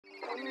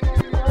What's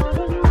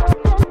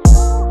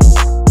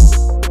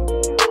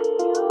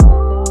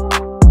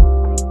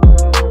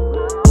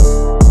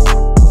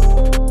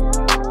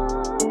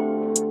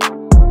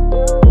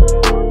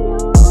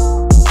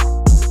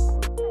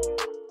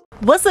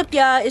up,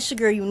 y'all? It's your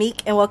girl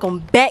Unique and welcome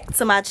back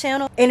to my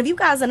channel. And if you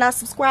guys are not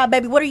subscribed,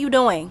 baby, what are you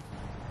doing?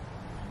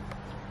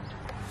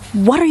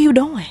 What are you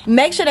doing?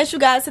 Make sure that you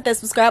guys hit that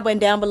subscribe button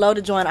down below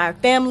to join our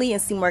family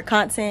and see more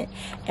content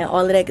and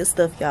all of that good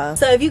stuff, y'all.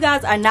 So if you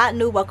guys are not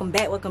new, welcome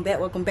back, welcome back,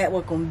 welcome back,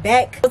 welcome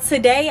back. So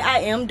today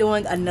I am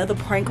doing another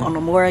prank on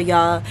Amora,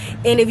 y'all.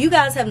 And if you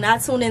guys have not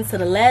tuned into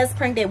the last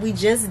prank that we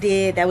just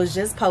did, that was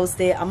just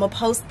posted, I'm gonna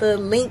post the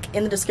link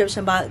in the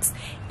description box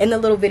in the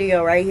little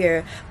video right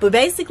here. But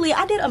basically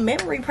I did a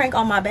memory prank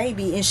on my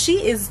baby and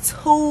she is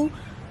too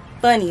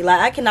funny. Like,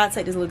 I cannot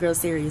take this little girl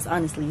serious,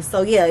 honestly.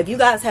 So yeah, if you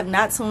guys have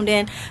not tuned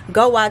in,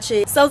 go watch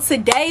it. So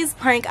today's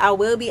prank, I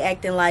will be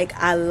acting like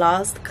I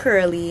lost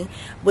Curly,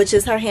 which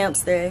is her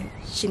hamster.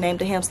 She named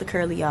the hamster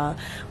Curly, y'all.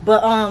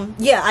 But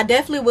yeah, I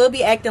definitely will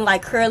be acting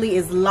like Curly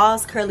is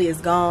lost, Curly is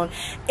gone.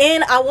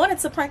 And I wanted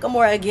to prank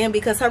Amora again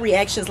because her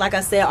reactions, like I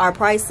said, are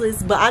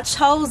priceless. But I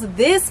chose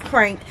this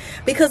prank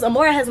because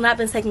Amora has not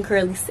been taking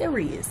Curly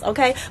serious,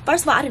 okay?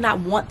 First of all, I did not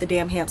want the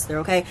damn hamster,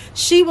 okay?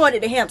 She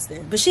wanted the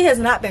hamster, but she has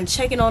not been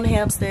checking on the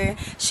hamster.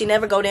 She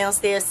never go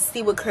downstairs to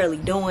see what Curly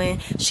doing.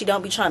 She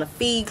don't be trying to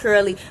feed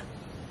Curly.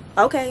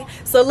 Okay,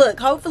 so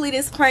look, hopefully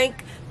this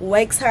prank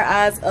wakes her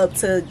eyes up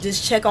to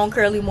just check on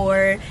Curly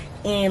more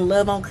and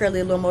love on Curly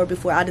a little more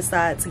before I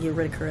decide to get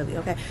rid of Curly,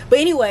 okay? But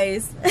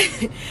anyways,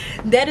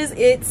 that is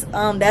it.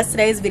 That's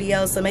today's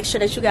video. So make sure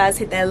that you guys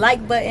hit that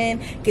like button,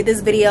 get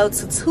this video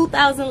to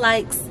 2,000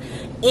 likes,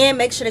 and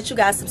make sure that you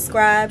guys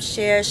subscribe,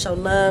 share, show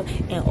love,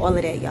 and all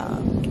of that,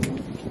 y'all.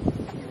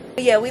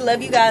 Yeah, we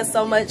love you guys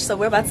so much. So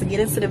we're about to get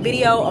into the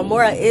video.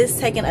 Amora is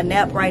taking a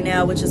nap right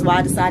now, which is why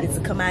I decided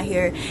to come out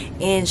here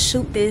and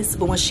shoot this.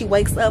 But when she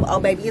wakes up, oh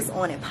baby, it's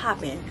on and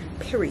popping,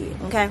 period.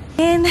 Okay,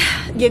 and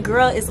your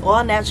girl is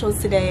all natural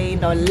today.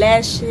 No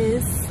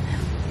lashes,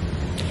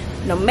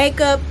 no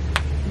makeup,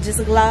 just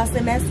a gloss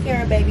and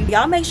mascara, baby.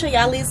 Y'all make sure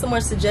y'all leave some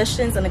more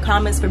suggestions in the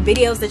comments for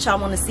videos that y'all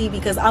want to see,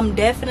 because I'm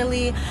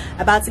definitely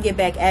about to get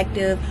back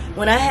active.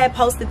 When I had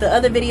posted the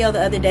other video the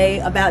other day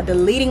about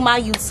deleting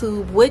my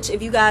YouTube, which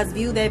if you guys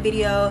viewed that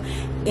video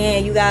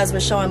and you guys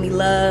were showing me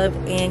love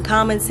and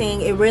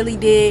commenting, it really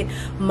did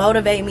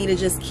motivate me to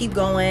just keep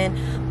going.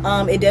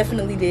 It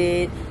definitely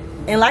did.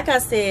 And like I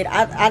said,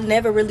 I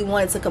never really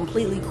wanted to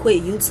completely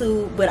quit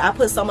YouTube, but I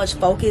put so much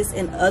focus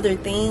in other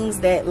things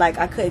that like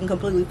I couldn't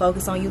completely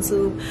focus on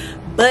YouTube.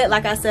 But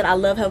like I said, I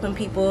love helping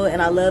people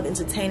and I love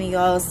entertaining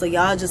y'all. So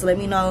y'all just let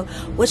me know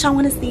what y'all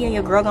want to see and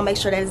your girl gonna make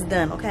sure that it's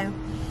done, okay?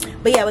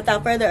 But yeah,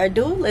 without further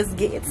ado, let's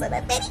get into the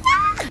video.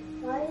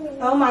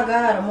 Oh my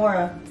God,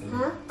 Amora.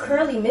 Huh?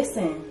 Curly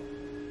missing.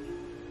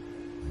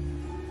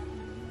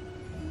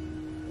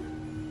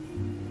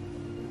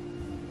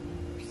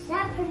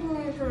 Stop putting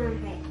this on her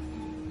face.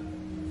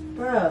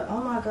 Bruh,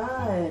 oh my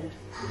God.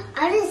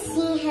 I didn't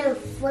see him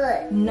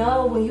foot.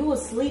 No, when you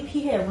was asleep,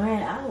 he had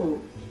ran out.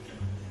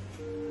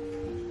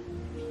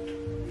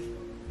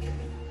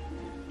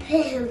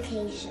 Put him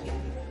cage up.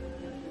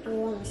 I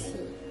want to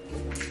see.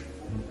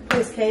 Put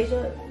his cage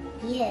up?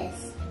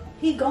 Yes.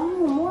 He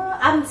gone, Mora.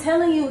 I'm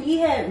telling you, he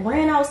had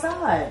ran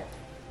outside.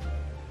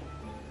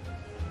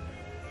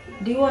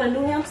 Do you want a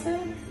new hamster?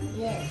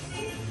 Yes.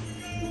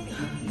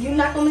 You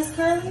not gonna miss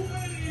Curly?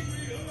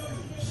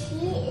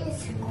 She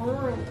is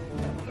gone.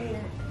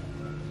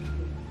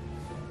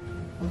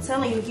 I'm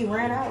telling you, he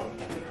ran out.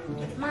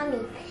 Mommy,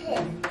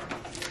 pit.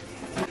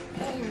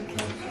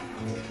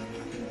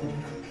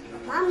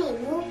 Mommy,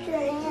 move your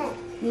hand.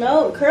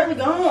 No, Curly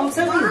gone. I'm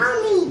telling you.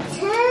 Mommy,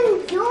 turn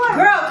your.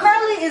 Girl,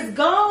 Curly is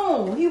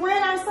gone. He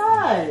ran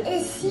outside.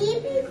 Is he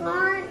be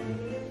gone?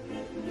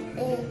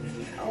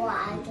 Oh,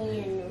 I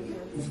can't know.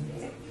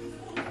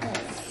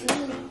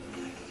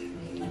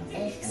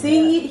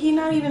 See, he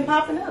not even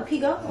popping up. He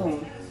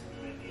gone.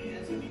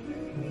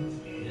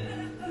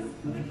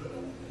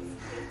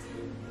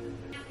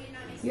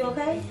 You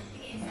okay?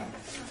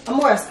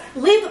 Amora,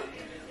 leave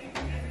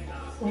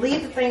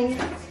the thing.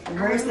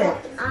 Where's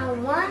that? I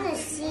want to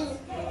see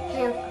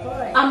him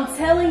foot. I'm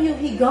telling you,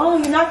 he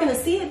gone. You're not gonna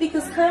see it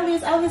because Curly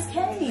is out his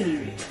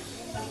cage.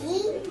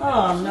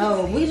 Oh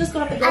no, we just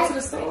gonna have to go to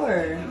the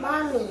store.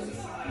 Mommy,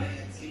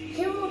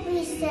 he will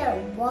be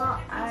said, "What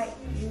are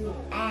you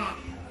at?"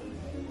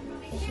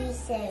 He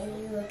said,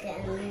 "You look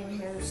at a new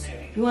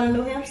hamster." You want a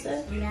new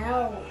hamster?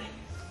 No.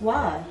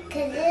 Why?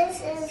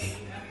 Cause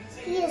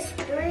he is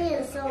 3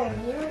 years old.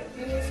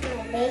 He is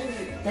my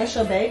baby. That's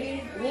your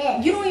baby?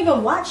 Yes. You don't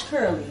even watch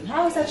Curly.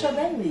 How is that your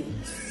baby?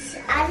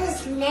 I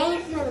just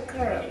named him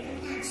Curly.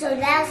 So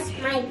that's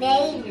my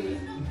baby.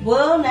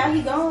 Well, now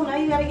he gone. Now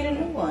you gotta get a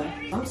new one.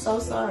 I'm so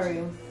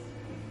sorry.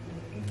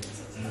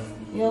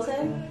 You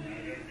okay?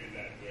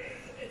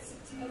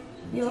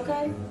 You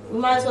okay? We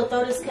might as well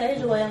throw this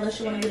cage away unless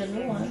you want to get a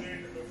new one.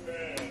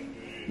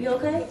 You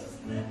okay?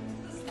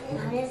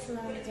 I just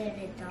want to get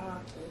a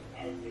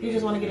doggy. You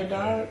just want to get a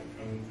dog?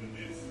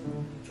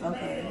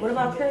 Okay. What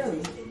about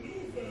Curly?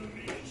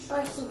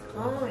 But he's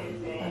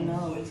gone. I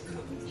know.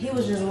 He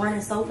was just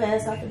running so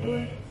fast out the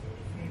door.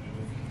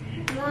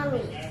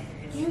 Mommy,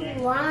 you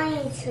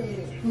lying to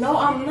me. No,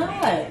 I'm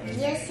not.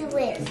 Yes, you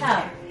is.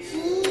 How?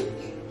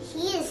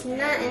 He is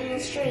not in the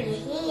street.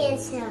 He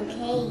is in a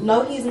cage.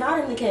 No, he's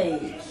not in the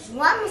cage.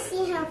 Let me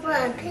see him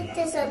run. Pick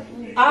this up.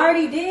 I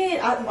already did.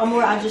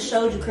 I just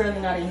showed you Curly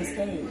not in his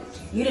cage.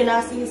 You did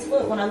not see his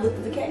foot when I looked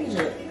at the cage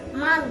yet.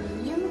 Mommy,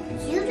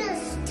 you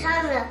just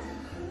trying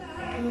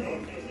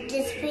to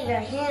just put your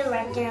hand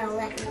right there and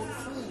let me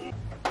see.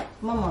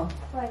 Mama.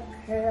 Poor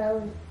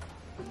girl.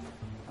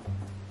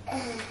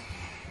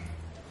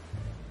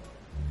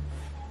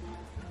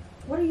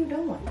 What are you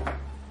doing?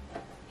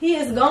 He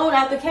is gone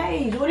out the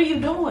cage. What are you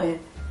doing?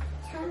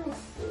 Trying to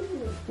see.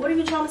 What are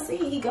you trying to see?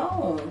 He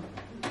gone.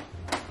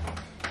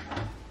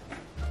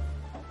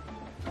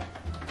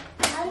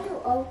 How do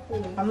you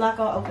open it? I'm not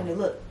gonna open it.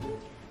 Look.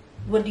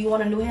 What, do you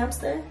want a new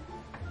hamster?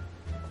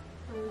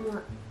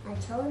 I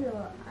told you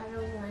I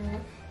don't want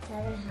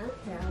another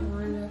hamster. I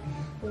want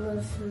a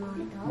little small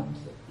doggy.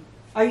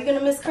 Are you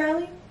gonna miss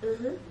Curly?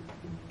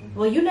 Mm-hmm.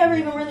 Well, you never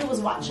even really was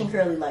watching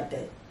Curly like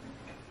that.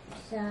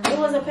 So, You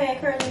wasn't paying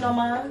Curly no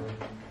mind.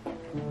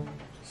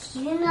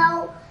 you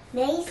know,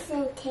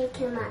 Mason take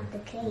him out the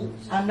cage.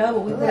 I know,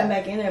 but we put him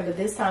back in there. But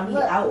this time he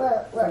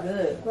out for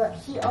good. Look,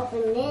 he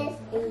opened this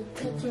and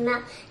he take him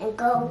out and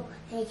go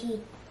and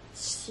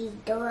she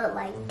do it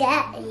like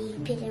that and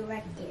he put it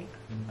right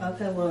there.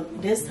 Okay, well,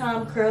 this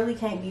time Curly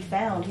can't be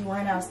found. He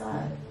ran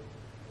outside.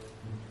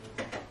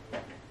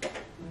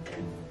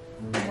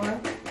 More?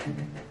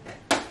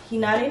 He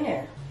not in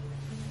there.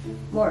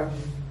 More.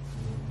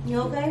 You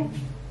okay?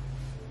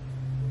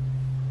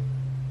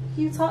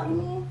 Can you talk to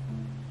me?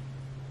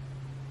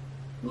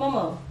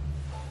 Mama.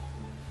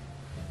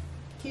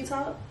 Can you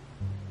talk?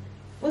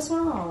 What's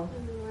wrong?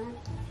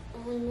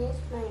 I miss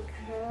my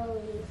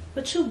Curly.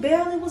 But you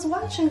barely was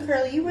watching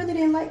Curly. You really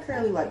didn't like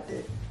Curly like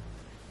that.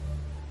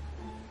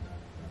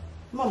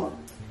 Mama.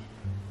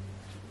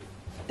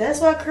 That's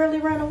why Curly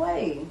ran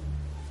away.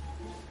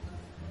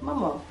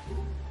 Mama.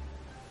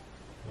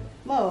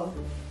 Mo.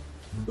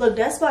 Look,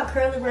 that's why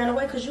Curly ran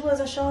away, because you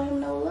wasn't showing him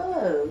no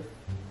love.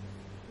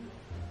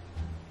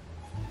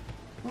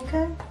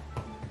 Okay?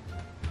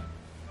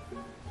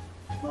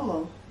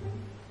 Mama.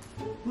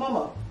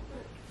 Mama.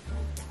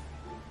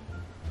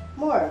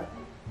 More.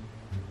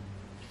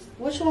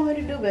 What you want me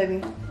to do,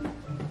 baby?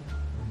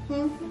 I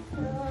want him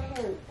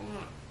back.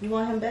 You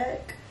want him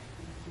back?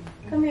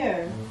 Come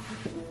here.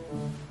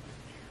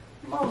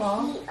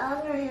 Mama. He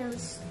under him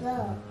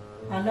slow.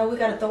 I know we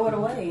gotta throw it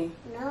away.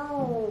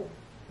 No.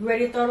 You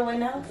ready to throw it away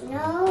now?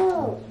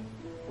 No.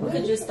 We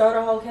could just throw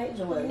the whole cage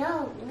away.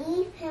 No,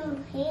 leave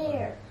him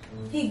here.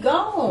 He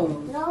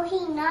gone. No, he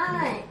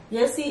not.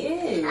 Yes, he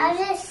is. I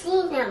just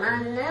seen him.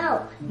 I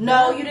know.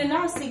 No, you did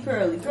not see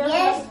Curly. Curly,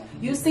 Yes.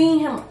 You seen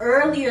him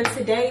earlier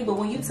today, but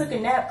when you took a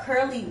nap,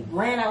 Curly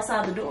ran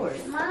outside the door.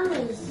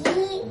 Mommy,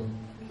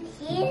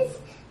 he's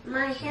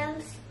my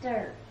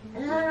hamster.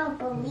 And I don't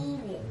believe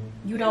it.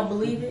 You don't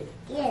believe it?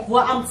 Yes.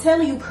 Well, I'm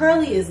telling you,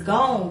 Curly is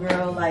gone,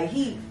 girl. Like,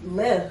 he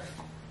left.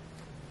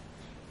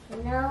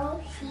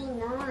 No, he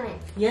not.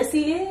 Yes,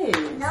 he is.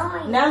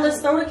 No, Now let's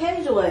throw the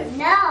cage away.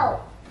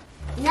 No.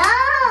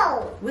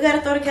 No. We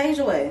gotta throw the cage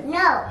away.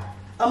 No.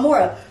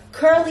 Amora,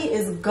 Curly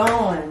is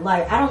gone.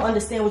 Like, I don't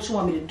understand what you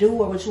want me to do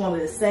or what you want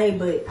me to say,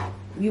 but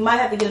you might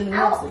have to get a new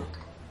hamster.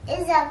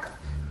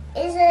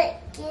 Is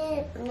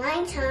it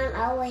nighttime?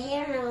 I will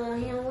hear him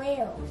on his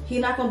wheel. He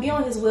not gonna be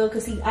on his wheel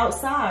because he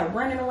outside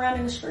running around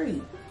in the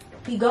street.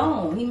 He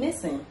gone. He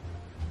missing.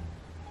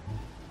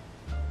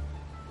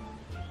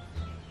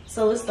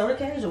 So let's throw the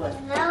cage away.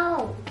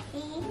 No,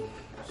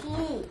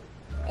 he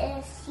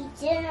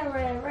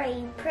degenerated.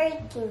 You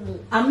pranking me.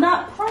 I'm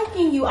not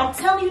pranking you. I'm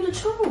telling you the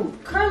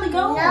truth. Curly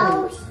gone.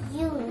 No,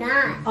 you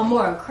not.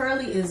 Amora,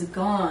 Curly is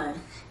gone.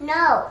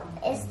 No,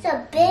 it's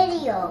the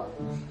video.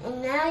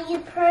 And now you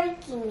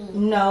pranking me.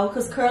 No,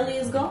 because Curly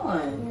is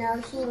gone. No,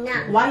 he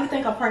not. Why do you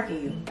think I'm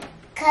pranking you?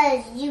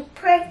 Because you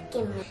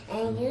pranking me.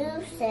 And you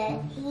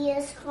said he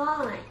is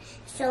gone.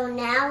 So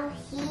now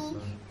he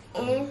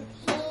in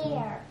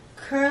here.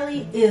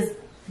 Curly is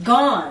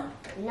gone.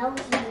 No,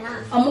 he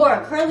not.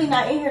 Amora, Curly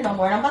not in here no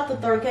more, and I'm about to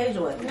throw the cage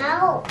away.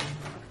 No.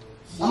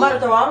 I'm about to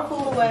throw all the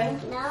food away.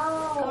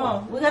 No. Come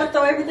on, we gotta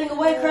throw everything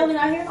away. Curly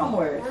not here no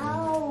more.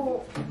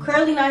 No.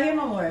 Curly not here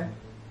no more.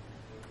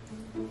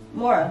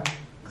 Mora,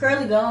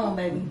 Curly gone,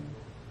 baby.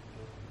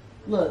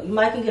 Look, you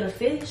might can get a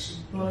fish.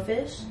 You want a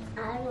fish?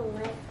 I don't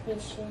like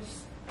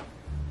fishes.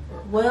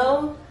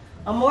 Well,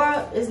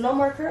 Amora is no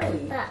more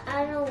Curly. But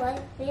I don't like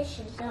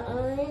fishes. I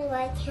only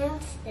like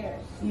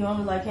hamsters. You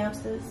only like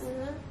hamsters?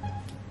 Mm-hmm.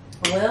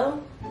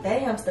 Well,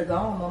 that hamster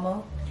gone,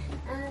 Mama.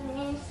 I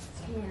missed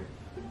him.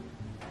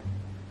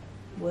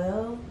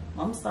 Well,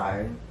 I'm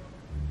sorry.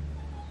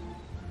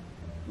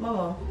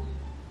 Mama.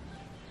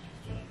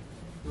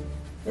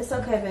 It's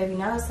okay, baby.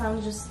 Now it's time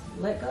to just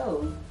let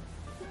go.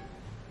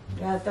 You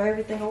gotta throw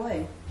everything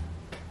away.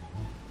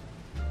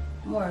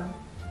 More.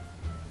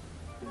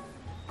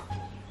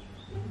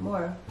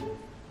 More.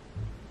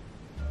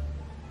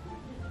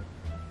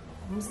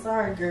 I'm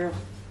sorry, girl.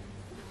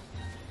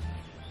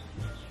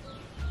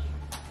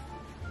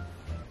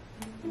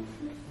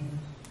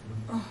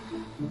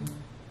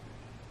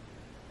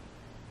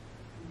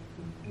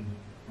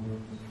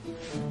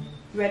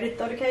 You ready to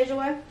throw the cage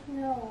away?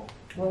 No.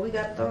 Well, we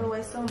got to throw it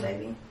away soon,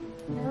 baby.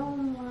 No,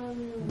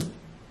 Mommy.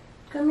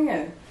 Come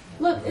here.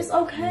 Look, it's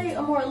okay,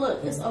 Amor.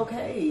 Look, it's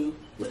okay.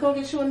 We're going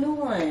to get you a new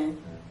one.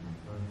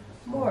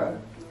 More.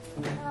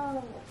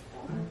 No.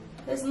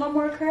 There's no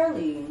more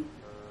curly.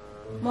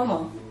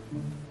 Mama.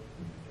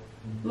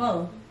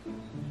 Mo.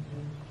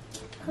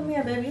 Come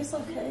here, baby. It's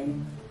okay.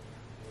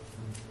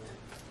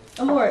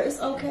 Amor, it's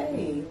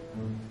okay.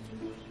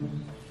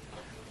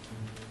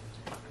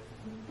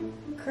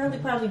 Curly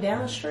probably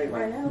down the street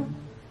right now.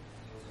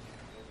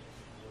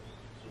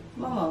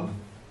 Mama.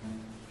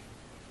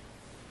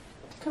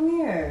 Come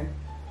here.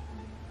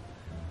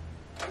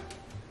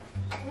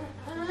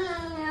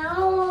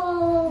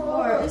 No.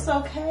 Amor, it's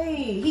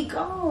okay. He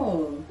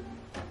gone.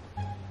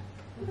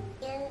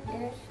 It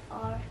is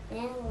our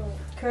family.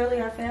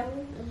 Curly, our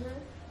family?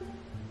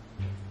 Mm-hmm.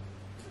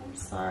 I'm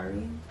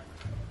sorry.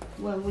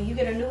 Well, when you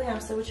get a new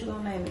hamster, what you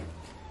gonna name it?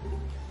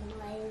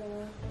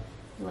 Layla.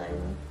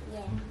 Layla.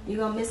 Yeah. You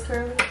gonna miss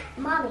Curly?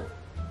 Mommy.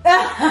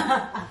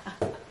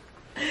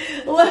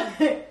 What?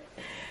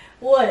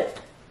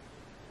 What?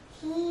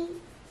 He.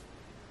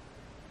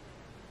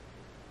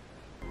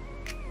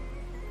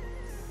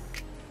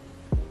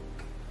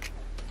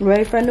 You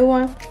ready for a new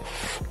one?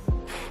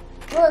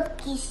 Look,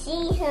 you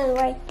see him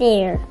right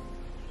there.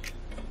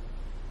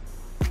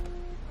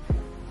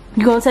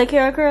 You gonna take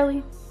care of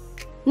Curly?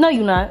 No,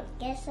 you not.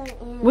 Guess I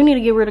am. We need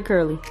to get rid of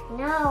Curly.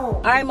 No.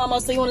 All right,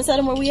 Mama. So you wanna tell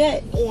them where we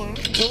at? Yeah.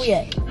 Where we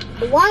at?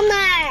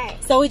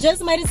 Walmart. So we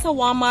just made it to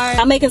Walmart.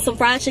 I'm making some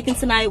fried chicken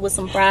tonight with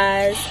some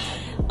fries,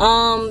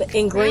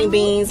 and green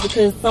beans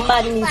because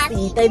somebody needs to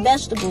eat their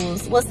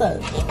vegetables. What's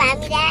up? You buy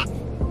me that?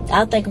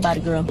 I'll think about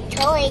it, girl.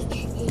 Toys.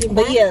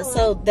 But yeah,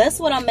 so that's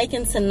what I'm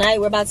making tonight.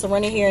 We're about to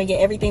run in here and get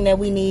everything that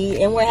we need,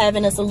 and we're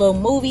having us a little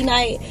movie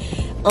night.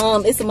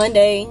 It's a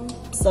Monday,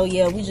 so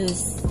yeah, we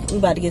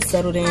about to get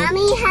settled in.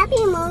 Mommy,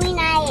 happy movie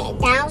night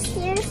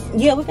downstairs.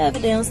 Yeah, we got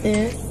it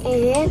downstairs.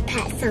 And then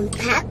pack some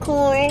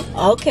popcorn.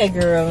 Okay,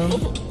 girl.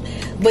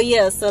 But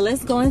yeah, so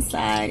let's go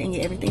inside and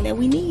get everything that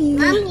we need.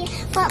 Mommy,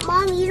 but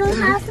Mommy, you don't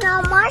have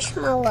no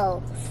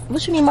marshmallows.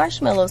 What you need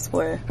marshmallows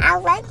for? I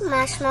like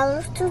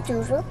marshmallows to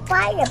do the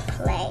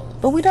fireplace.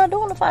 But we not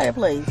doing the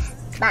fireplace.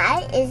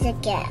 But as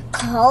it get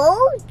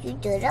cold, you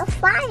do the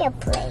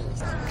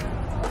fireplace.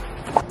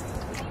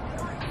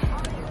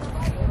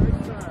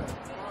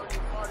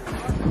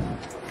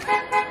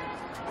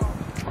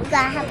 We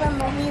gotta have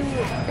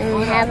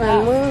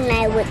a movie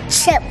night with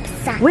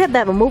chips. We have to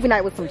have a movie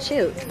night with some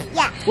chips.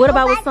 Yeah. What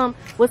about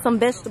with some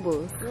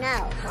vegetables?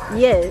 No.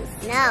 Yes.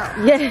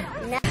 No. Yeah.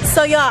 No.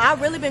 So y'all,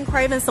 I've really been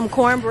craving some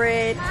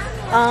cornbread. You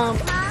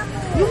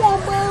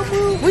want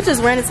Bubba? We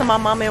just ran into my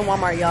mama in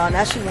Walmart, y'all.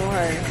 Now she want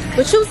her.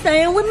 But you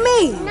staying with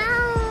me.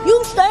 No.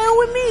 You staying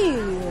with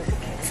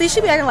me. See, she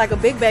be acting like a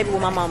big baby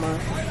with my mama.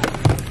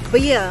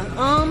 But yeah,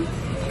 I'm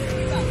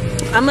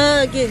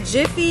gonna get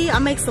Jiffy. I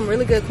make some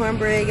really good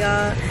cornbread,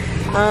 y'all.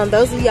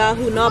 Those of y'all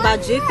who know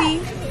about Jiffy.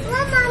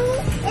 Well, Mommy,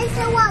 it's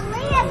a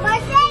Walea's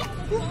birthday.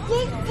 You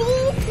get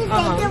these to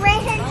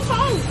decorate her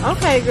cake.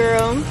 Okay,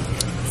 girl.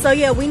 So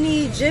yeah, we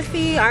need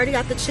Jiffy. I already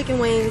got the chicken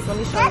wings. Let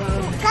me show you.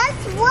 Guess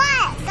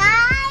what,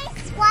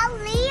 guys?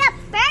 Walea's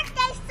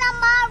birthday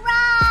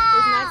tomorrow.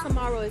 It's not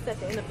tomorrow. It's at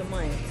the end of the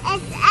month.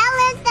 It's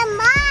Ellen's the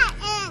month,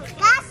 and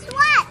guess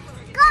what?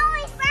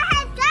 Going for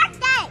her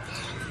birthday.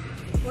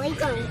 Where you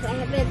going for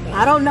her birthday?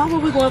 I don't know where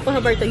we're going for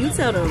her birthday. You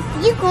tell them.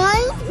 You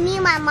going? Me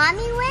and my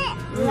mommy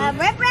went. La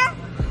Ripper.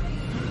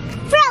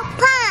 Fruit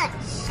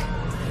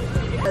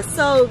punch.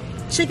 So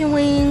chicken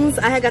wings,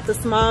 I had got the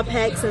small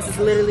pack since it's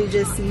literally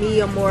just me,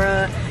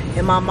 Amora,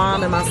 and my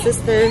mom and my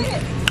sister.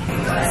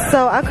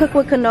 So I cook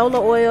with canola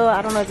oil.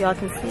 I don't know if y'all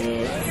can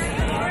see it,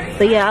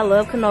 but yeah, I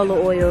love canola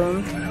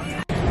oil,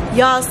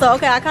 y'all. So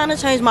okay, I kind of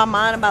changed my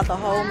mind about the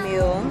whole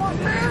meal. Come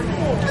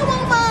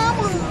on,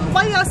 mama.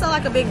 Why y'all sound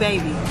like a big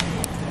baby?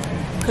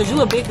 Cause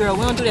you a big girl.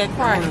 We don't do that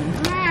crying.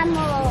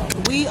 Mama.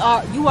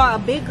 You are a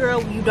big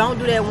girl. You don't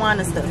do that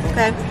whining stuff,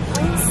 okay?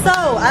 So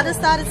I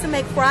decided to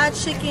make fried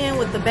chicken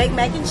with the baked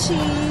mac and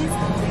cheese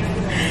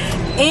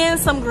and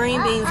some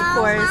green beans, of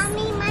course.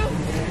 Mommy, my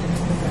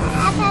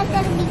iPad's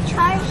gonna be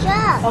charged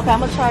up. Okay, I'm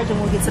gonna charge it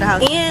when we get to the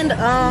house. And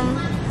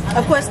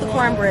of course the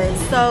cornbread.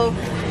 So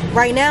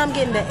right now I'm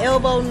getting the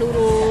elbow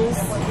noodles.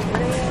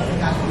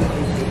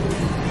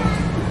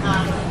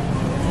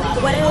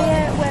 Where they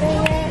at? Where they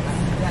at?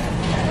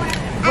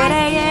 Where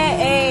they at?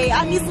 Hey,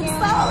 I need some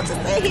salt to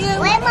stay here.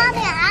 Wait,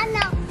 Mommy, I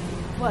know.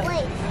 What?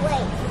 Wait.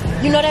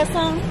 You know that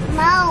song?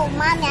 No,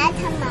 Mommy, I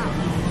don't know.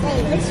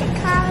 Wait, what you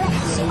call it?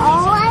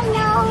 Oh, I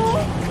know.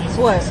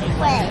 What?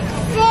 Wait.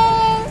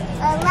 Sing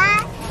a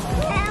lot,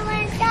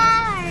 river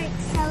darts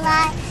a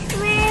lot,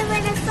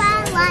 river the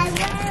sunlight,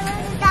 river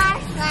the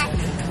dark light.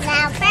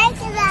 Now break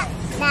it up,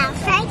 now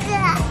break it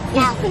up,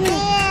 now feel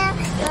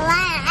the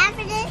light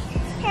after this.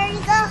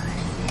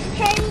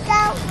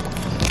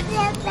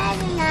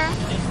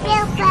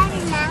 Feel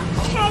better now.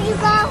 Here you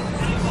go.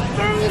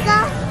 Here you go.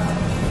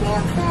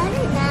 Feel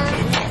better now.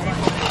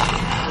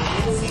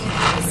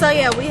 So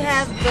yeah, we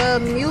have the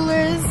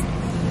Mueller's.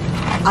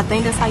 I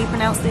think that's how you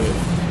pronounce it.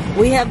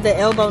 We have the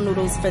elbow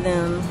noodles for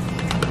them.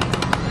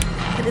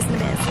 Put this in the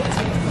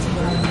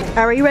basket.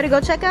 Are you ready to go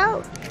check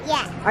out?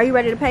 Yeah. Are you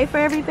ready to pay for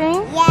everything?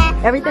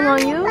 Yeah. Everything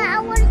on you? But I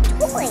want a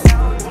toy.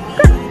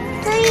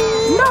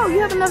 Please. No, you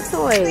have enough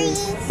toys.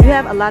 Please. You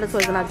have a lot of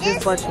toys and I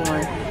just bought you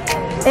one.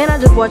 And I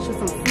just bought you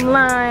some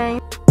slime.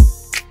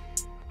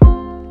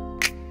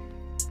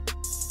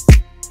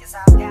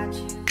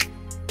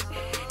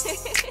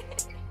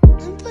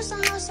 Put some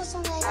more sauce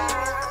on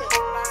that.